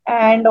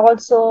and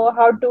also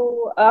how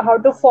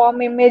to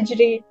form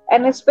imagery.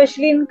 And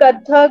especially in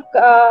Kathak,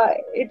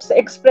 its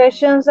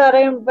expressions are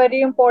a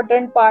very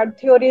important part.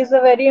 Theory is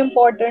a very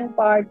important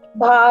part.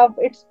 Bhav,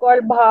 it's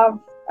called bhav,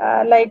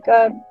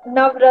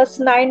 Navras,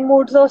 nine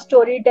moods of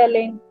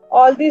storytelling.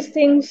 All these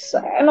things,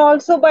 and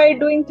also by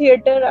doing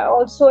theater,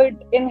 also it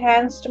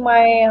enhanced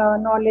my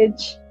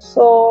knowledge.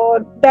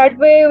 So that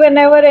way,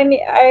 whenever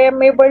I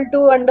am able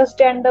to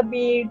understand the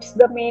beats,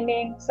 the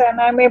meanings,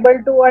 and I'm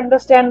able to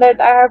understand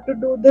that I have to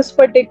do this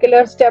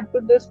particular step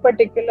to this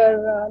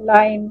particular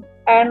line.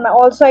 And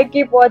also I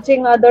keep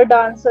watching other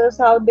dancers,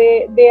 how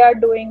they are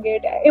doing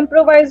it.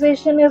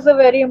 Improvisation is a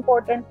very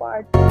important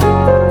part.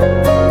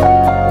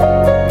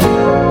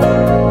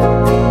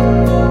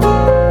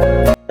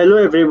 Hello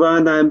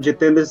everyone, I am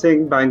Jitendra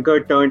Singh,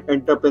 banker turned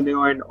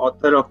entrepreneur and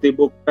author of the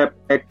book Pep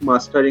Tech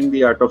Mastering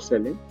the Art of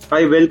Selling.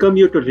 I welcome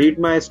you to read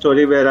my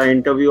story where I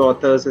interview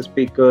authors,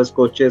 speakers,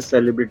 coaches,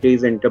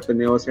 celebrities,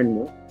 entrepreneurs and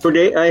more.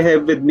 Today I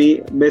have with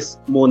me Miss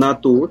Mona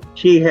Toor.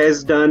 She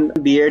has done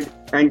B.Ed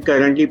and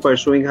currently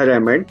pursuing her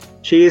M.Ed.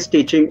 She is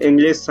teaching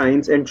English,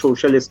 Science and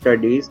Social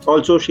Studies.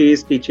 Also, she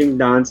is teaching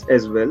dance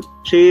as well.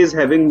 She is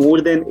having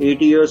more than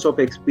 8 years of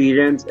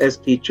experience as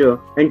teacher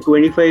and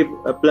 25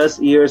 plus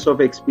years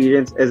of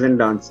experience as a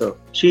dancer.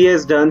 She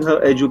has done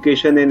her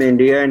education in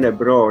India and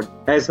abroad,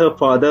 as her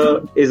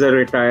father is a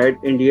retired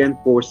Indian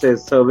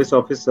Forces service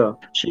officer.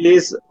 She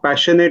is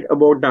passionate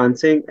about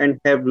dancing and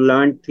have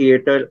learned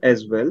theatre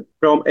as well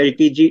from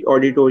LTG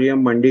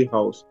Auditorium Mandi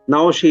House.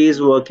 Now she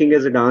is working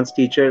as a dance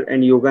teacher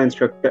and yoga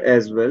instructor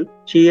as well.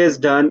 She has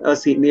done a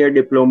senior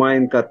diploma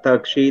in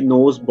Kathak. She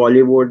knows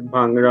Bollywood,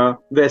 Bhangra,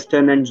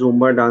 Western and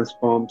Zumba dance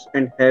forms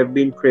and have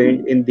been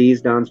trained in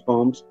these dance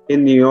forms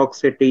in New York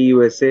City,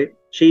 USA.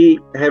 She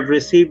have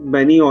received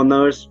many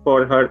honors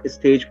for her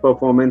stage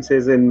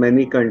performances in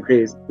many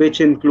countries,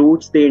 which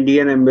includes the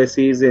Indian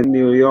embassies in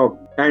New York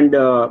and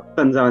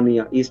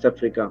Tanzania, East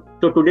Africa.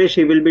 So today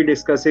she will be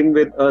discussing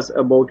with us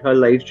about her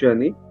life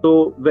journey.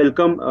 So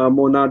welcome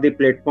Mona, the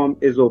platform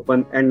is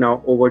open and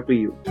now over to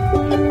you.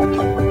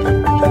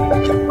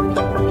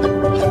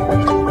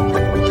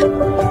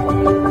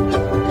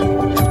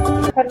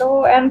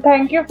 Hello, and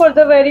thank you for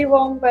the very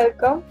warm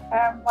welcome.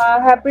 I'm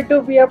happy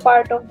to be a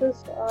part of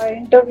this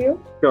interview.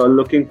 Sure,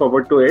 looking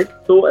forward to it.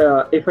 So,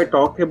 if I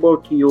talk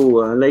about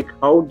you,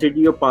 how did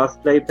your past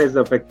life has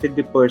affected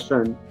the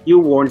person you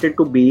wanted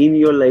to be in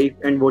your life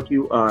and what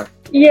you are?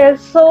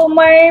 Yes, so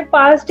my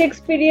past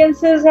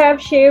experiences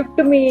have shaped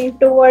me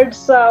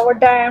towards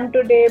what I am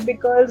today,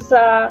 because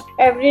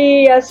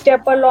every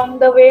step along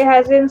the way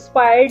has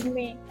inspired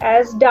me.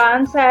 As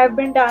dance, I have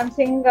been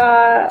dancing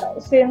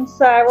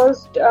since I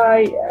was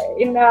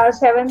in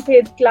 7th,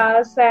 8th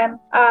class, and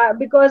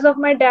because of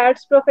my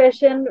dad's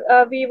profession,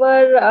 we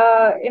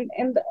were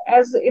in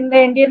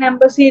the Indian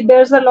embassy.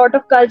 There's a lot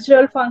of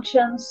cultural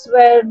functions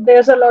where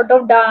there's a lot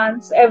of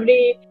dance.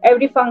 Every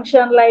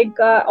function, like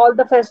all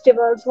the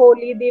festivals,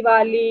 Holi,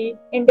 Diwali,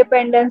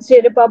 Independence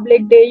Day,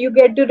 Republic Day, you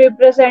get to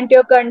represent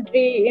your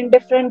country in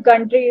different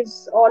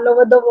countries all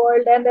over the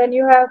world, and then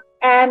you have,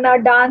 and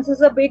dance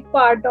is a big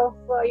part of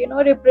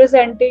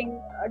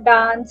representing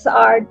dance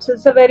arts.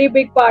 It's a very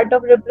big part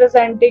of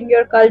representing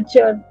your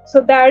culture.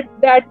 So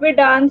that way,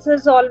 dance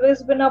has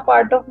always been a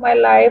part of my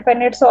life,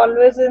 and it's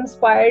always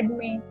inspired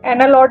me.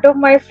 And a lot of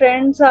my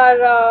friends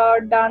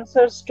are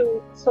dancers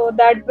too. So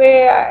that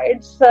way,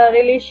 it's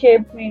really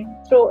shaped me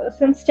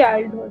since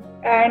childhood.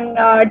 And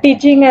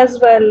teaching as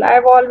well.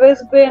 I've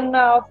always been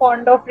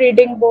fond of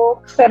reading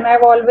books, and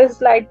I've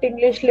always liked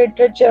English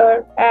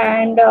literature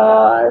and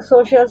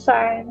social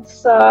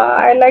science.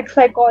 I like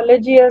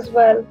psychology as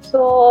well.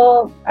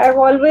 So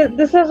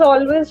this has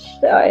always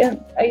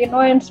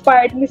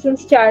inspired me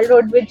since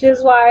childhood, which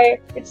is why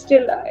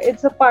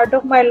it's a part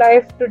of my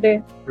life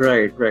today.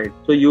 Right.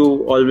 So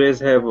you always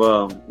have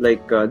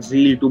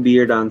zeal to be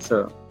a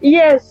dancer.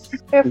 Yes,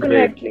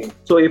 definitely. Great.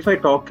 So if I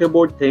talk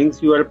about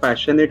things you are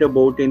passionate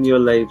about in your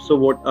life, so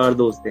what are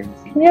those things?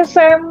 Yes,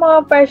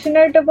 I'm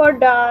passionate about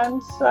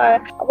dance,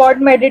 about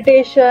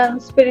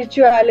meditation,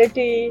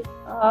 spirituality,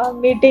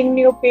 meeting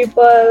new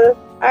people.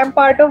 I'm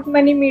part of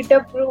many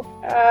meetup groups,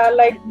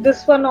 like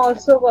this one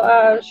also,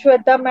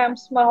 Shweta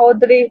Ma'am's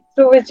Mahodri,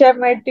 through which I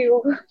met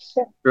you.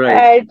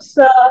 Right.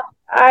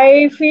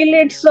 I feel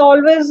it's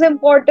always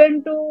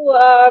important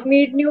to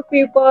meet new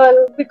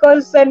people,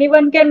 because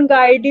anyone can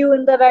guide you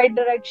in the right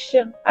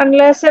direction.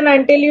 Unless and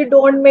until you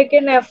don't make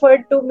an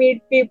effort to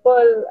meet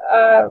people,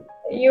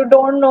 you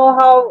don't know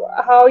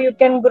how you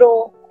can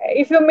grow.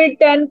 If you meet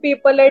 10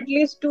 people, at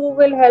least 2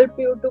 will help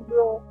you to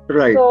grow.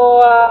 Right.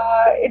 So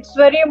it's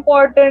very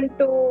important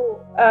to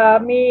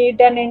meet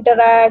and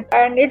interact,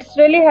 and it's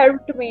really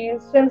helped me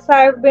since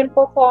I've been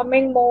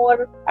performing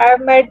more.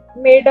 I've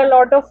made a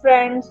lot of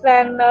friends,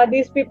 and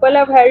these people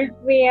have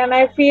helped me, and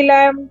I feel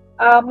I'm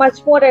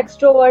much more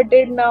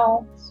extroverted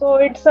now. So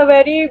it's a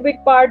very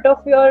big part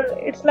of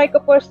it's like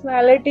a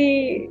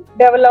personality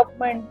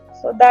development.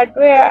 So that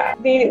way,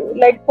 the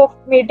like for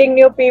meeting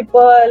new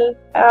people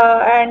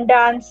and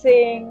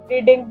dancing,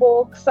 reading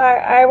books.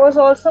 I was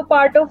also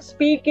part of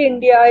Speak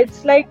India.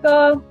 It's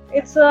a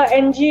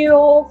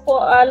NGO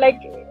for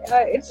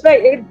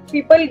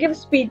people give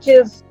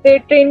speeches. They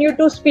train you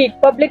to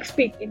speak, public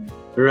speaking.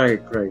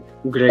 Right.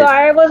 Great. So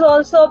I was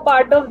also a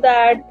part of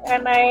that,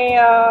 and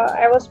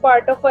I was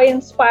part of a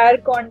Inspire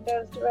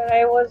contest where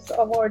I was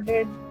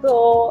awarded.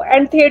 So,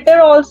 and theater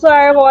also,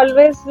 I have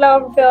always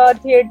loved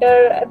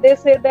theater. They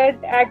say that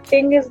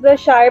acting is the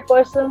shy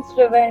person's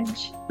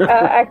revenge.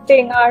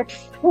 Acting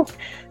arts.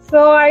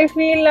 So I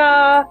feel,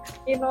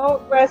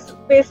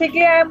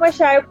 basically I'm a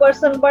shy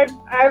person, but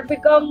I've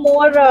become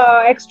more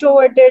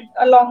extroverted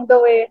along the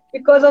way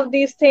because of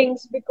these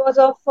things, because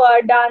of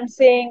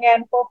dancing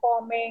and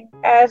performing,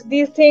 as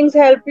these things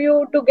help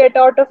you to get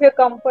out of your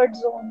comfort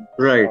zone.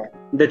 Right.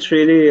 That's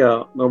really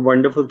a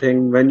wonderful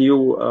thing when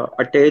you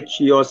attach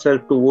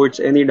yourself towards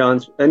any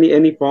dance,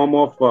 any form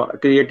of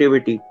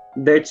creativity.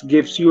 That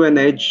gives you an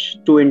edge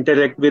to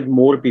interact with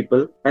more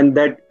people, and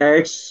that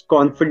adds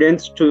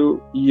confidence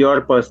to your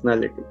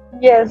personality.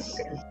 Yes.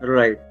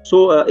 Right.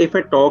 So, if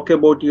I talk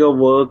about your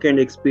work and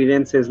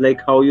experiences,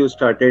 like how you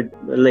started,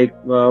 like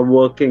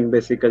working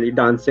basically,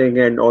 dancing,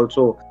 and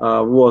also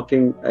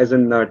working as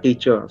a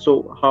teacher.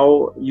 So,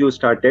 how you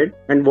started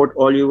and what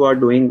all you are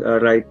doing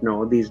right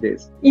now these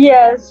days?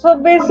 Yes. So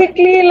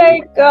basically,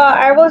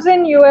 I was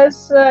in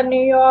US,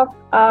 New York,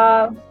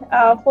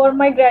 for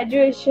my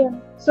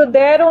graduation. So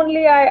there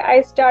only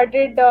I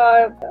started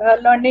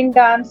learning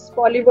dance,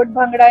 Bollywood,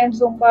 Bhangra, and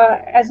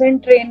Zumba as in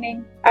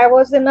training. I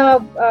was in a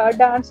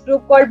dance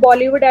group called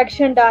Bollywood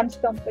Action Dance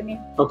Company.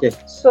 Okay.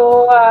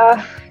 So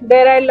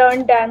there I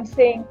learned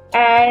dancing,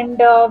 and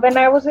when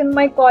I was in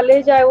my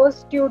college, I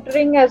was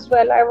tutoring as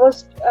well. I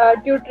was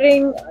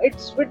tutoring. It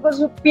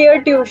was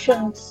peer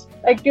tuitions,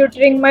 like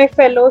tutoring my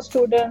fellow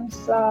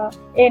students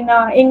in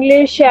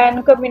English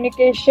and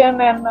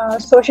communication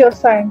and social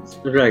science.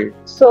 Right.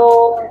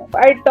 So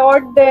I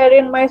taught there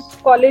in my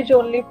college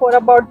only for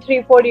about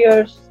 3-4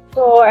 years.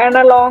 So, and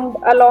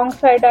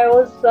alongside I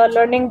was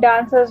learning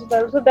dance as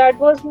well. So that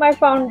was my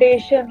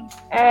foundation.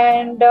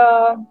 And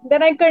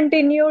then I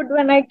continued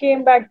when I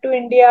came back to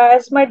India,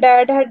 as my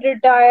dad had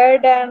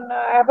retired and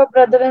I have a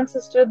brother and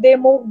sister. They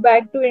moved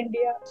back to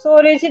India. So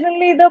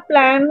originally the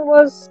plan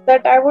was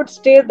that I would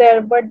stay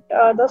there, but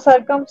the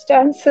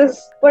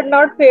circumstances were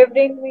not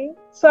favoring me.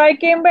 So I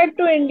came back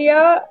to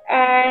India,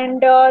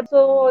 and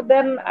so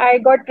then I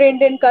got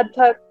trained in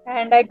Kathak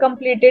and I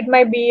completed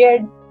my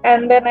B.Ed.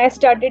 And then I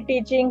started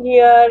teaching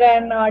here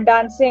and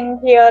dancing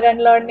here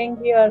and learning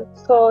here.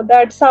 So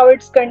that's how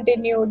it's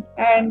continued.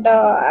 And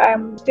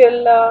I'm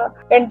still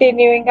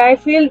continuing. I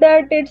feel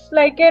that it's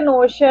like an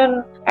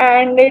ocean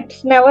and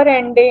it's never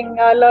ending.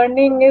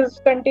 Learning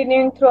is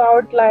continuing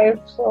throughout life.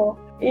 So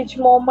each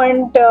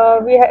moment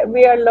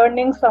we are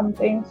learning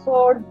something.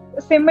 So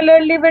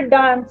similarly with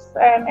dance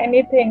and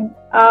anything,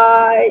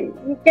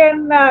 you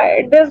can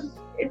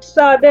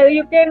there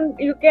you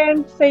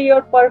can say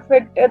you're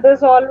perfect.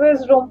 There's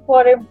always room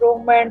for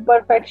improvement,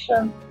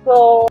 perfection.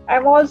 So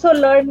I'm also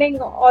learning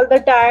all the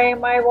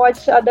time. I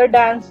watch other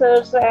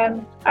dancers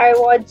and I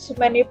watch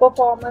many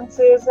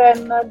performances,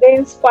 and they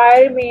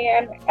inspire me,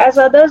 and as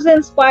others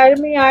inspire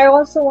me, I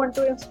also want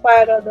to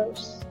inspire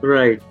others.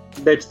 Right.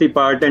 That's the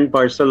part and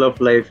parcel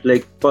of life.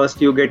 Like first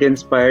you get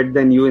inspired,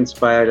 then you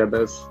inspire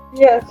others.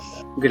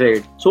 Yes.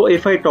 Great. So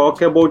if I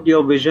talk about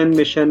your vision,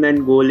 mission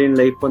and goal in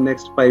life for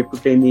next 5 to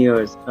 10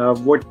 years,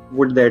 what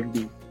would that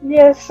be?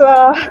 Yes,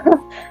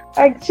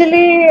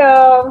 actually,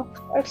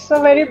 it's a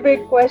very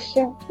big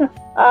question.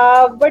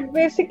 But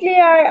basically,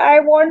 I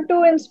want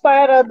to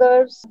inspire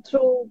others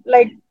through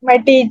like my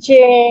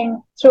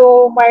teaching,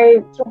 through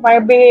my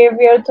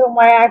behavior, through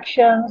my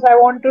actions. I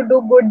want to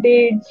do good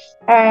deeds,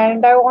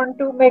 and I want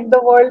to make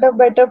the world a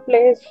better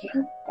place.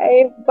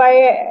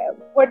 By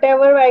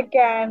whatever I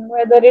can,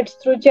 whether it's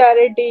through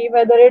charity,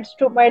 whether it's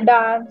through my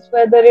dance,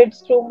 whether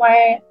it's through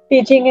my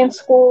teaching in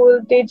school,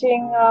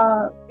 teaching,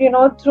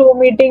 through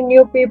meeting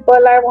new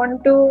people. I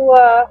want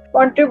to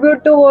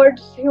contribute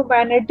towards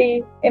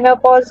humanity in a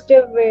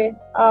positive way.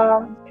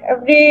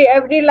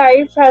 Every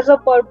life has a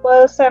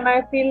purpose, and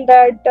I feel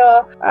that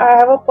I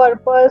have a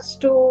purpose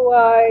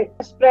to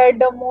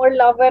spread more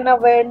love and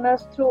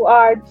awareness through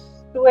arts,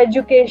 through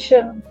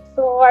education.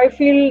 So I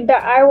feel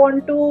that I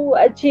want to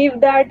achieve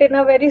that in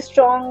a very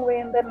strong way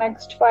in the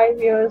next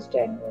 5 years,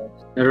 10 years.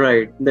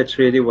 Right. That's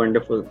really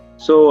wonderful.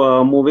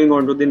 So moving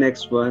on to the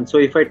next one. So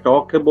if I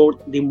talk about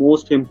the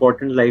most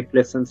important life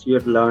lessons you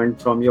have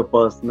learned from your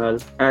personal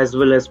as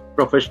well as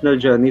professional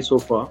journey so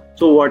far,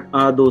 so what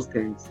are those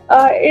things?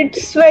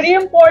 It's very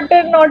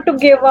important not to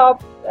give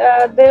up.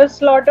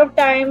 There's a lot of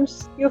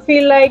times you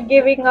feel like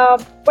giving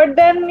up, but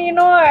then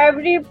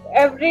every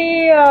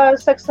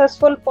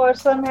successful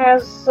person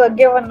has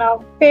given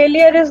up.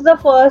 Failure is the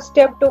first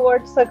step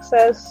towards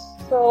success.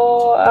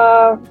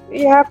 So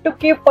you have to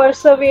keep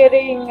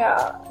persevering.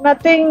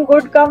 Nothing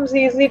good comes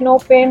easy, no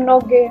pain, no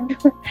gain.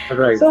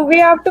 Right. So we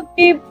have to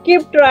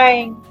keep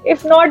trying.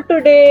 If not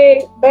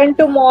today, then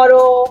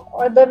tomorrow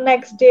or the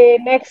next day,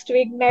 next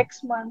week,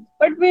 next month.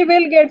 But we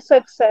will get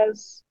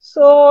success.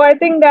 So I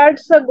think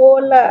that's a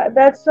goal.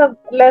 That's a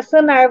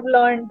lesson I've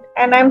learned,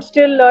 and I'm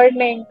still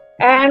learning.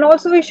 And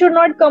also, we should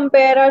not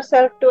compare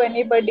ourselves to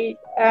anybody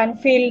and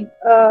feel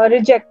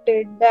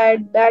rejected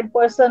that that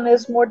person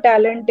is more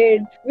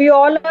talented. We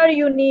all are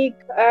unique,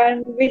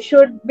 and we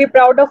should be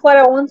proud of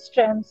our own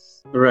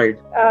strengths. Right.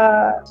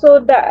 So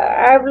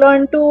that I've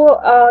learned to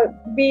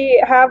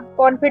be have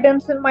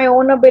confidence in my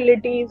own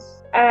abilities,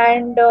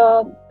 and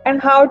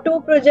how to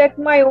project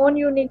my own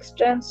unique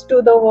strengths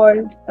to the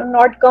world and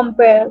not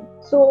compare.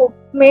 So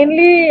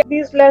mainly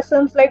these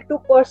lessons, like to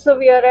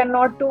persevere and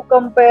not to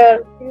compare,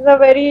 these are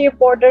very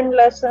important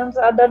lessons.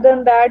 Other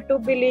than that, to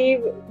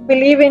believe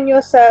in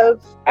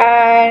yourself,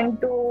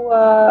 and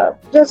to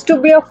just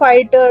to be a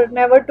fighter,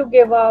 never to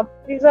give up.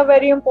 These are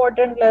very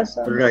important Right,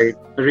 lessons.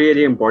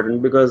 really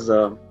important because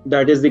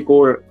that is the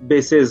core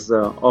basis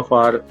of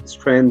our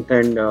strength,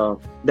 and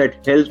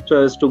that helps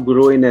us to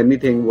grow in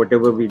anything,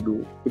 whatever we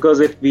do. Because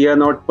if we are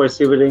not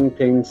persevering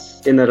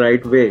things in the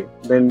right way,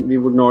 then we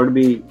would not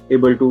be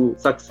able to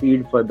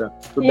succeed further.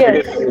 So that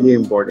is Yes, really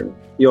important.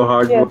 Your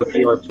hard yes. work,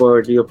 your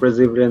effort, your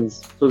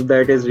perseverance. So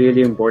that is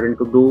really important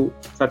to do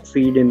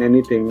succeed in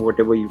anything,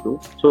 whatever you do.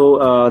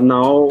 So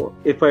now,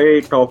 if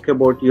I talk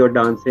about your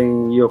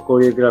dancing, your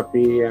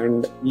choreography,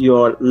 and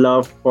your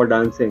love for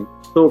dancing,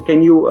 so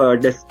can you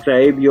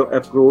describe your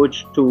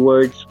approach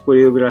towards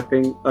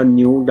choreographing a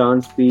new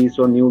dance piece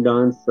or new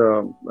dance,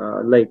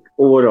 like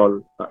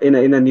overall, in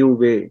a new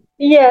way?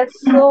 Yes,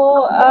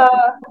 so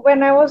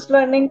when I was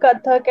learning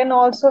Kathak and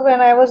also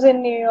when I was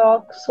in New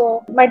York,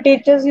 so my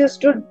teachers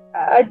used to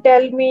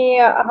tell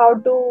me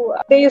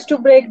they used to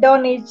break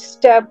down each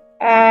step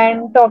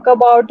and talk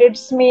about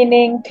its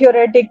meaning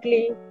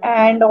theoretically,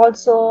 and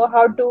also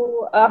how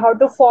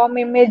to form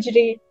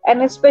imagery.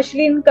 And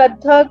especially in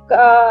Kathak,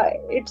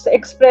 its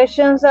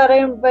expressions are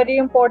a very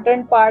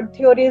important part.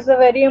 Theory is a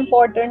very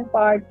important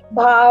part.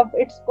 Bhav,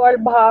 it's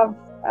called Bhav,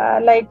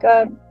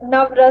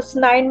 Navras,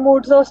 nine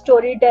moods of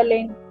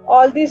storytelling.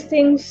 All these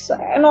things,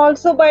 and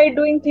also by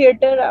doing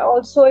theater,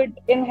 also it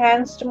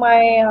enhanced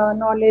my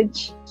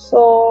knowledge.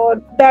 So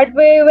that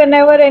way,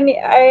 whenever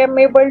I am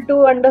able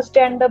to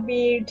understand the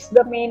beats,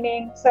 the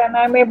meanings, and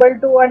I'm able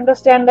to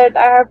understand that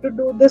I have to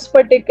do this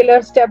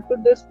particular step to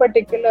this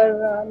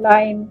particular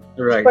line,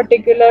 this Right.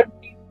 particular.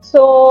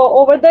 So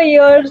over the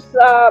years,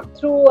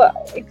 through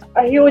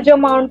a huge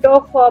amount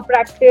of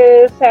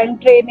practice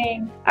and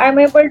training, I'm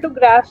able to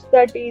grasp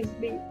that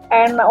easily.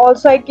 And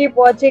also I keep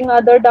watching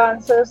other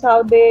dancers,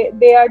 how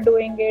they are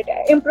doing it.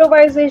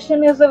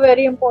 Improvisation is a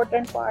very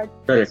important part.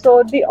 Correct.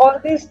 So the all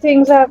these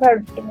things have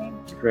helped me.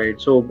 Right.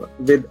 So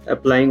with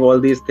applying all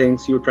these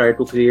things, you try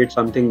to create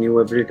something new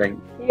every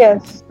time.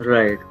 Yes.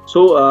 Right.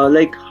 So,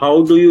 like,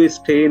 how do you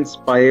stay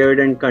inspired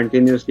and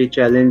continuously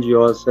challenge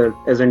yourself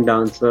as a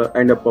dancer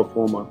and a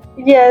performer?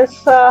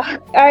 Yes,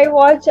 I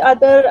watch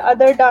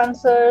other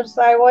dancers.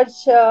 I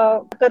watch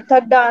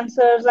Kathak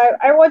dancers.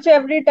 I watch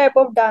every type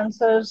of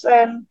dancers,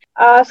 and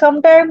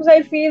sometimes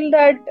I feel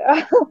that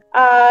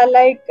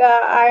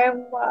I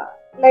am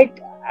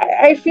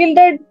I feel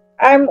that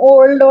I'm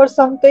old or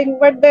something,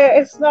 but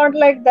it's not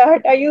like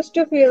that. I used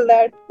to feel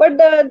that, but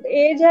the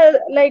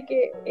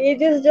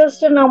age is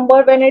just a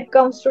number when it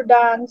comes to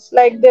dance.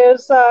 Like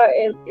there's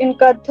in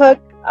Kathak,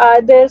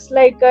 there's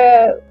like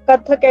a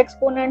Kathak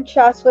exponent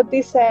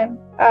Shaswati Sen.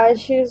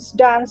 She's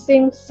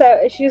dancing.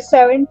 She's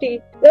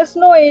 70. There's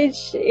no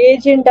age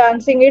in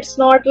dancing. It's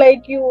not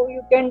like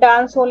you can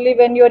dance only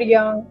when you're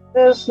young.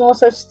 There's no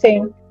such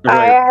thing. I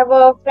Right. have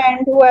a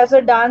friend who has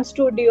a dance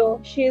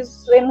studio.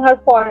 She's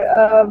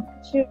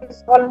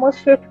almost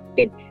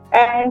 50,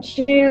 and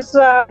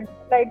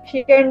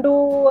she can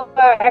do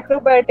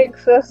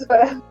acrobatics as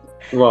well.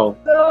 Wow.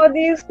 So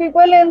these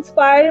people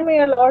inspire me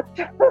a lot.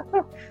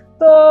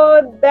 So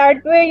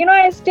that way,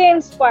 I stay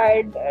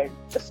inspired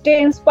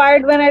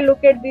when I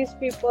look at these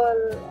people.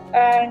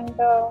 And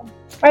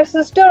my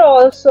sister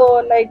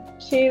also, like,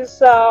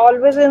 she's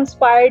always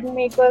inspired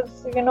me,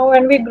 because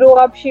when we grew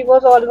up, she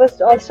was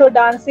always also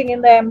dancing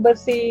in the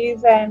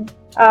embassies, and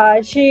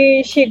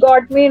she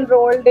got me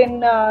enrolled in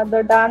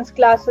the dance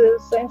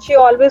classes, and she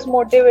always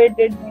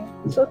motivated me.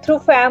 So through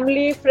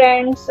family,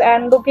 friends,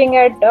 and looking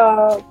at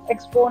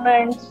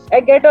exponents, I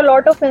get a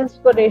lot of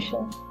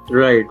inspiration.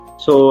 Right.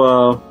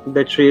 So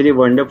that's really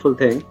wonderful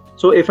thing.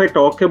 So if I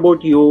talk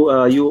about you,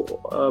 you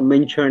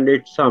mentioned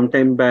it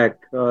sometime back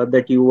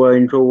that you were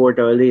introvert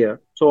earlier.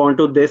 So on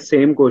to this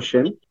same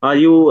question, are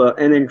you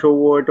an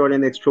introvert or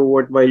an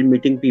extrovert while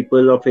meeting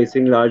people or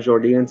facing large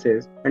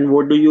audiences? And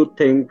what do you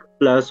think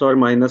plus or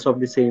minus of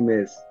the same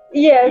is?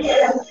 Yes,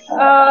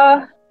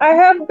 I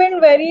have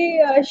been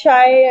very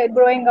shy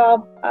growing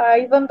up,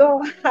 even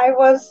though I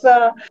was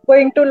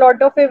going to a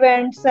lot of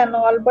events and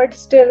all, but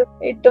still,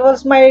 it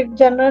was my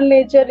general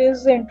nature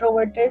is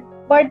introverted.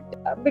 but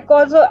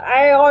because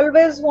I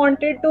always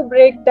wanted to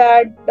break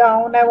that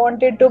down, I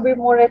wanted to be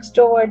more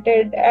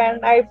extroverted,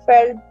 and I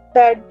felt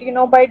that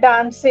by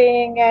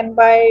dancing and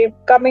by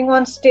coming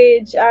on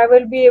stage I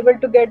will be able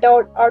to get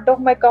out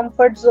of my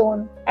comfort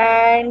zone,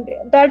 and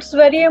that's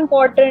very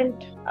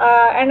important.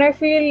 And I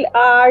feel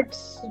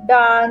arts,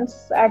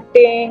 dance,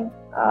 acting,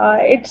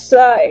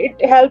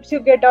 it helps you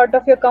get out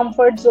of your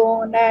comfort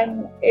zone,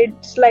 and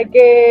it's like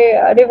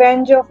a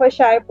revenge of a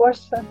shy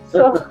person.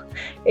 So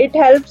it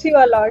helps you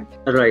a lot.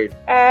 Right.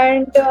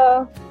 And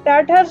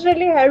that has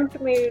really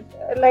helped me.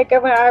 Like,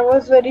 I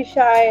was very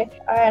shy,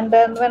 and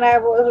then when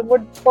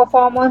would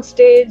perform on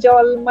stage,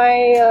 all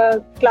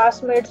my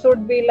classmates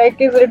would be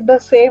like, "Is it the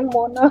same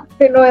Mona,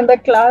 in the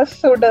class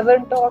who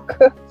doesn't talk?"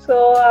 So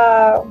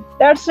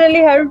that's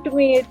really helped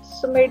me. It's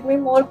made me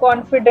more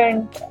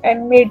confident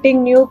and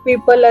meeting new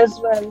people as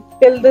well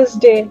till this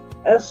day.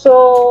 So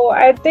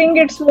I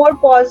think it's more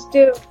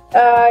positive.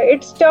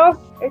 It's tough.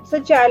 It's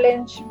a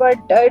challenge,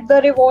 but the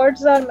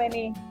rewards are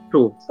many.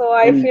 True. So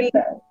I feel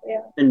that,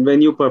 yeah. And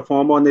when you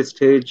perform on a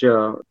stage,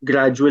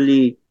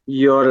 gradually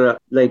your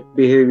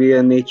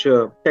behavior,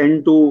 nature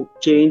tend to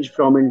change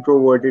from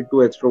introverted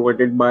to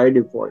extroverted by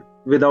default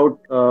without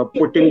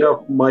putting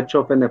up much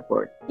of an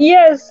effort.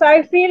 Yes, I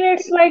feel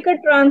it's like a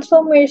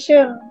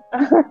transformation.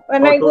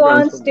 When I go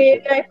on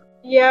stage,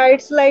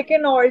 it's like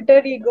an alter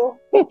ego.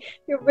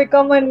 You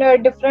become a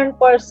different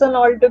person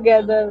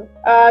altogether.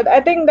 I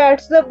think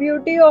that's the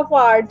beauty of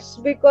arts,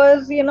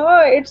 because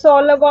it's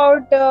all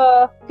about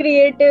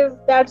creative.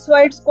 That's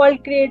why it's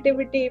called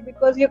creativity,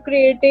 because you're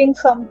creating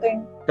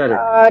something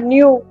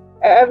new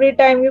every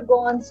time you go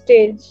on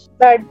stage.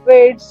 That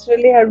way it's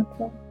really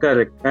helpful.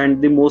 Correct.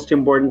 And the most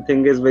important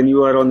thing is, when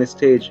you are on a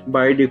stage,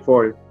 by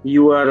default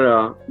you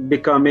are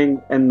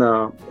becoming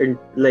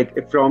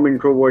from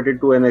introverted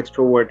to an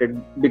extroverted,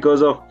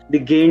 because of the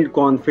gained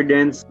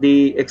confidence,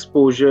 the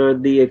exposure,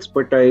 the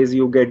expertise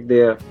you get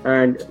there,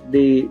 and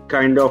the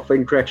kind of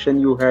interaction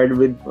you had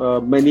with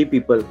many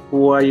people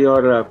who are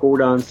your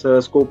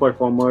co-dancers,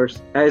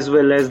 co-performers, as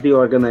well as the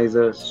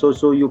organizers.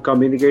 So you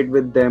communicate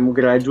with them.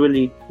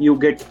 Gradually you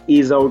get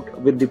ease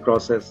out with the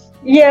process.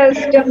 Yes,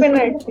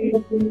 definitely.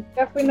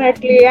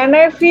 And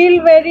I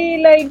feel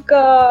very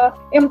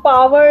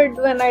empowered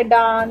when I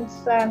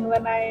dance and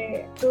when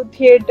I do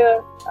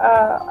theater.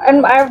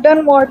 And I've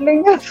done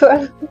modeling as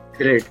well.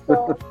 Great.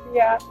 So,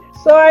 yeah.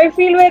 So I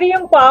feel very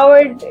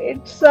empowered.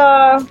 It's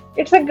a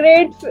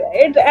great,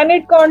 and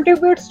it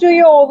contributes to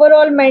your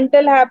overall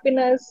mental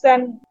happiness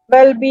and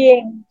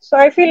well-being. So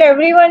I feel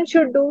everyone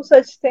should do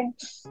such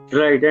things.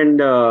 Right.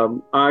 And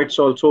arts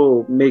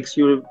also makes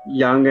you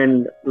young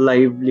and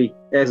lively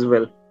as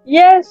well.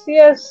 Yes.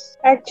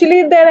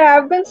 Actually, there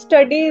have been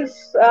studies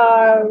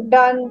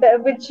done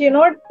which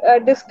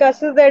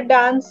discusses that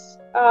dance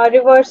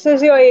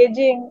reverses your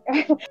aging,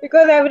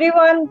 because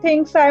everyone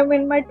thinks I'm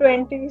in my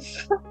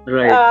 20s.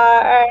 Right.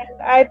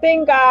 And I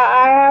think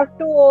I have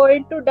to owe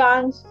it to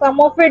dance. Some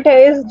of it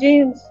is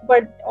genes,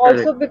 but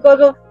also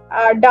because of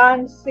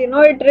dance,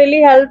 it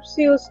really helps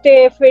you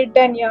stay fit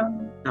and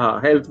young.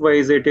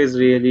 Health-wise, it is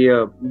really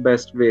a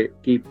best way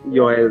keep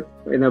your health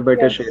in a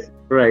better shape.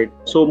 Right.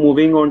 So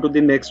moving on to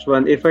the next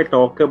one, if I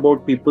talk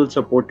about people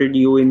supported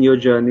you in your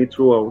journey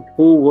throughout,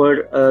 who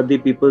were the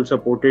people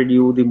supported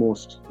you the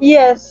most?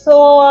 Yes,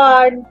 so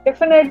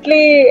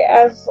definitely,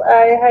 as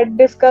I had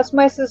discussed,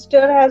 my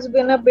sister has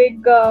been a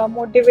big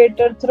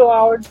motivator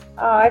throughout.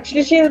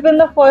 Actually, she's been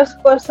the first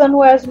person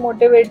who has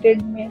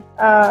motivated me,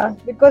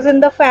 because in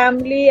the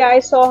family, I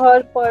saw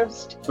her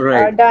first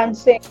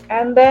dancing.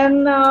 And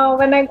then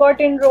when I got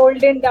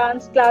enrolled in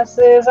dance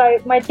classes,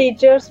 my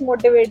teachers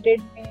motivated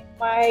me.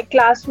 My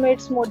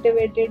classmates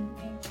motivated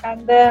me,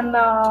 and then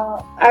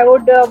I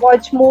would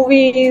watch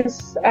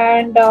movies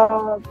and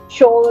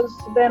shows.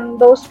 Then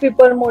those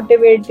people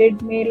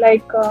motivated me,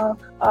 like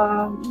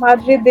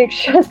Madhuri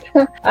Dixit.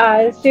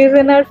 She's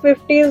in her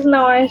 50s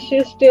now, and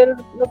she's still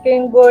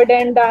looking good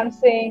and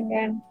dancing,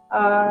 and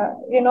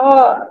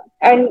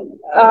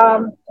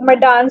my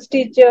dance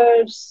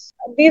teachers.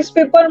 These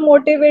people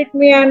motivate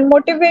me, and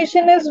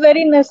motivation is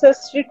very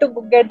necessary to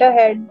get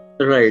ahead.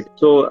 Right.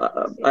 So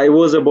I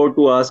was about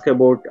to ask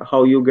about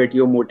how you get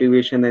your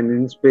motivation and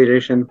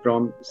inspiration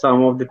from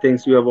some of the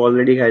things you have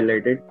already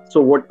highlighted.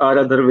 So what are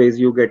other ways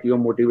you get your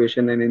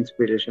motivation and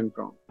inspiration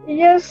from?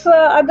 Yes,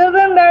 other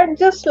than that,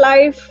 just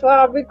life,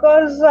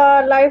 because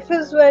life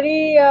is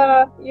very,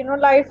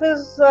 life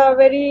is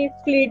very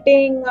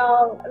fleeting.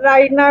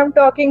 Right now I'm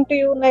talking to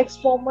you,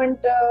 next moment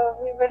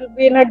we will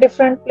be in a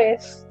different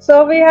place.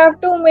 So we have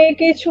to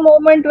make each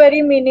moment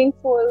very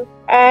meaningful.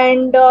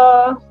 And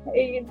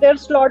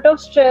there's a lot of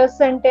stress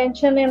and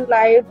tension in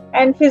life,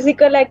 and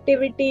physical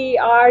activity,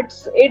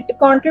 arts, it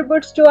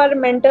contributes to our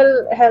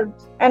mental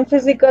health and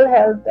physical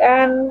health,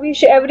 and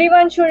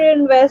everyone should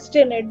invest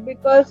in it,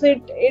 because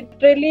it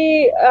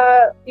really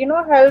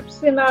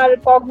helps in our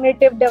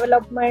cognitive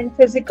development,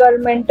 physical,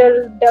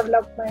 mental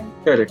development.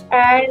 Correct.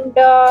 And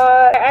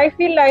I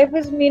feel life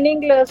is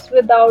meaningless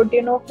without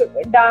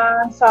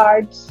dance,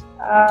 arts.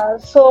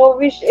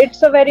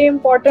 It's a very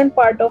important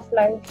part of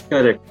life.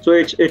 Correct. So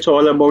it's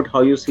all about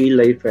how you see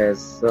life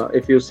as.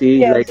 If you see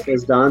Yes, life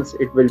as dance,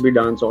 it will be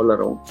dance all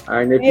around.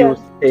 And if you yes,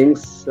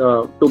 things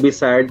to be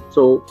sad,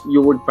 so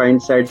you would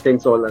find sad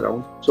things all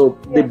around. So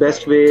the yes,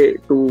 best way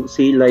to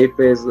see life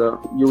is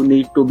you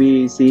need to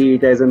be see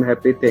it as a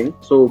happy thing.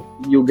 So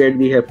you get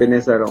the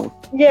happiness around.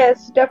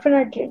 yes,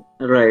 definitely.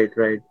 Right,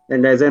 right.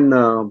 And as an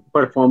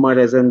performer,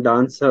 as a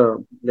dancer,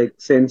 like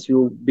since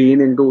you've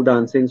been into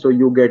dancing, so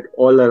you get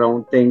all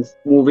around things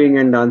moving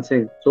and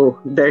dancing. So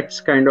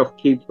that's kind of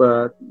keep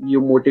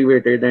you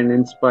motivated and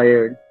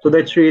inspired. So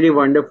that's really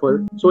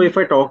wonderful. So if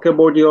I talk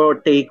about your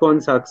take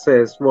on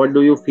success, what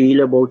do you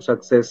feel about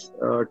success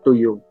to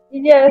you?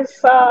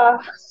 Yes,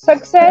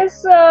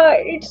 success,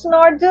 it's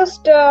not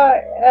just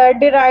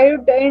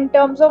derived in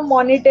terms of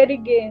monetary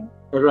gain.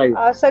 Right,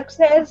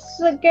 Success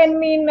can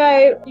mean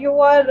you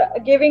are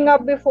giving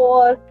up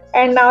before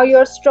and now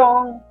you're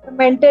strong,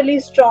 mentally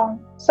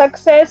strong.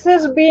 Success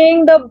is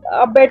being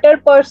a better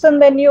person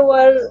than you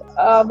were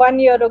 1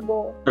 year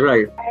ago.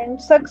 right. And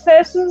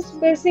success is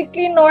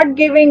basically not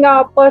giving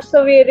up,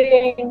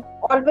 persevering,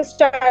 always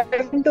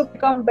striving to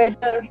become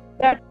better.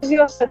 That is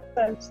your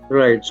success.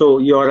 Right. So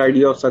your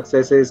idea of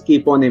success is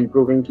keep on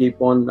improving,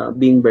 keep on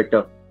being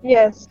better.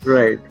 Yes.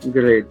 Right.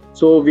 Great.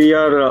 So we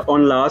are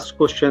on last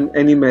question.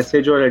 Any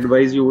message or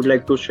advice you would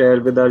like to share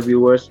with our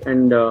viewers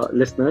and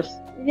listeners?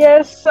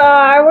 Yes,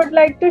 I would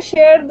like to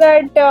share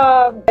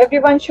that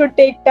everyone should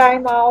take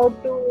time out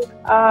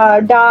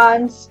to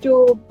dance,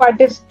 to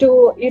participate,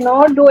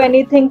 to do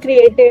anything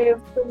creative,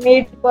 to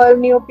meet people,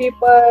 new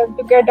people,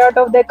 to get out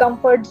of their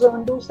comfort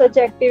zone, do such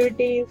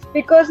activities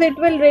because it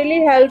will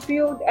really help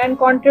you and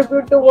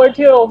contribute towards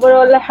your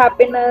overall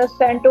happiness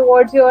and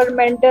towards your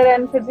mental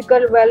and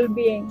physical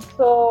well-being.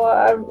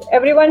 So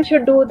everyone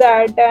should do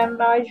that,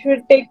 and you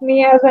should take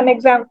me as an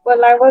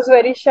example. I was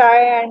very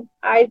shy, and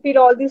I feel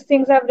all these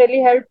things have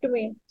really helped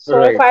me.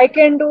 So if Right. I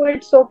can do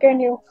it, so can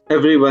you.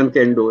 Everyone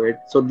can do it.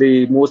 So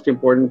the most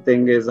important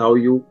thing is how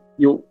you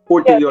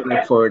put Yes, your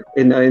effort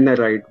in a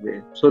right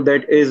way. So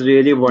that is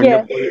really yes,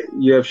 wonderful.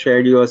 You have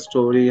shared your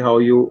story, how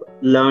you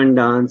learn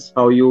dance,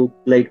 how you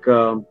like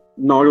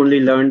not only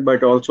learned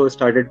but also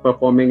started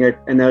performing at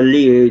an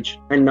early age,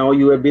 and now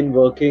you have been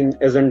working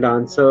as a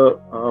dancer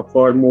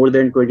for more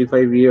than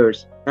 25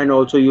 years, and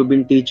also you've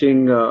been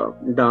teaching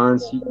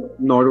dance.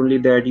 Not only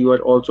that, you are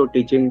also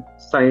teaching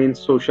science,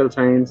 social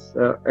science,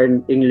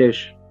 and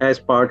English as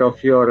part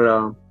of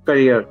your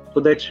career. So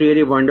that's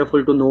really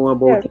wonderful to know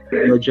about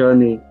yes. your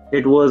journey.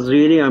 It was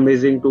really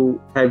amazing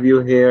to have you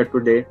here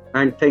today.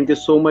 And thank you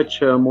so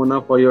much, Mona,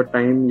 for your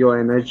time, your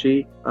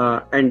energy,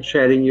 and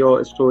sharing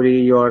your story,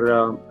 your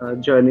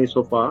journey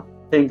so far.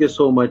 Thank you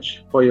so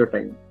much for your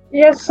time.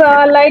 Yes,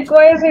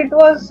 likewise, it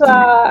was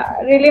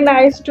really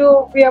nice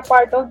to be a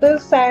part of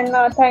this, and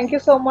thank you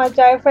so much.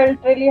 I felt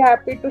really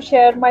happy to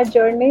share my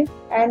journey,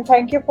 and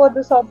thank you for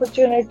this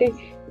opportunity.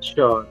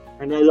 Sure.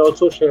 And I'll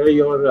also share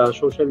your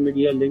social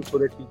media link so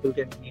that people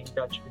can be in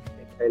touch with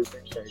you, help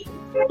and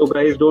share. So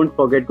guys, don't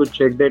forget to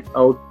check that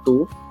out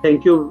too.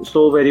 Thank you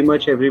so very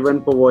much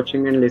everyone for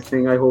watching and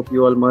listening. I hope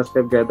you all must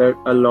have gathered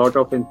a lot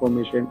of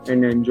information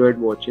and enjoyed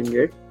watching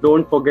it.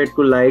 Don't forget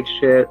to like,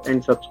 share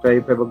and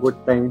subscribe. Have a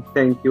good time.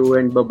 Thank you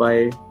and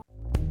bye-bye.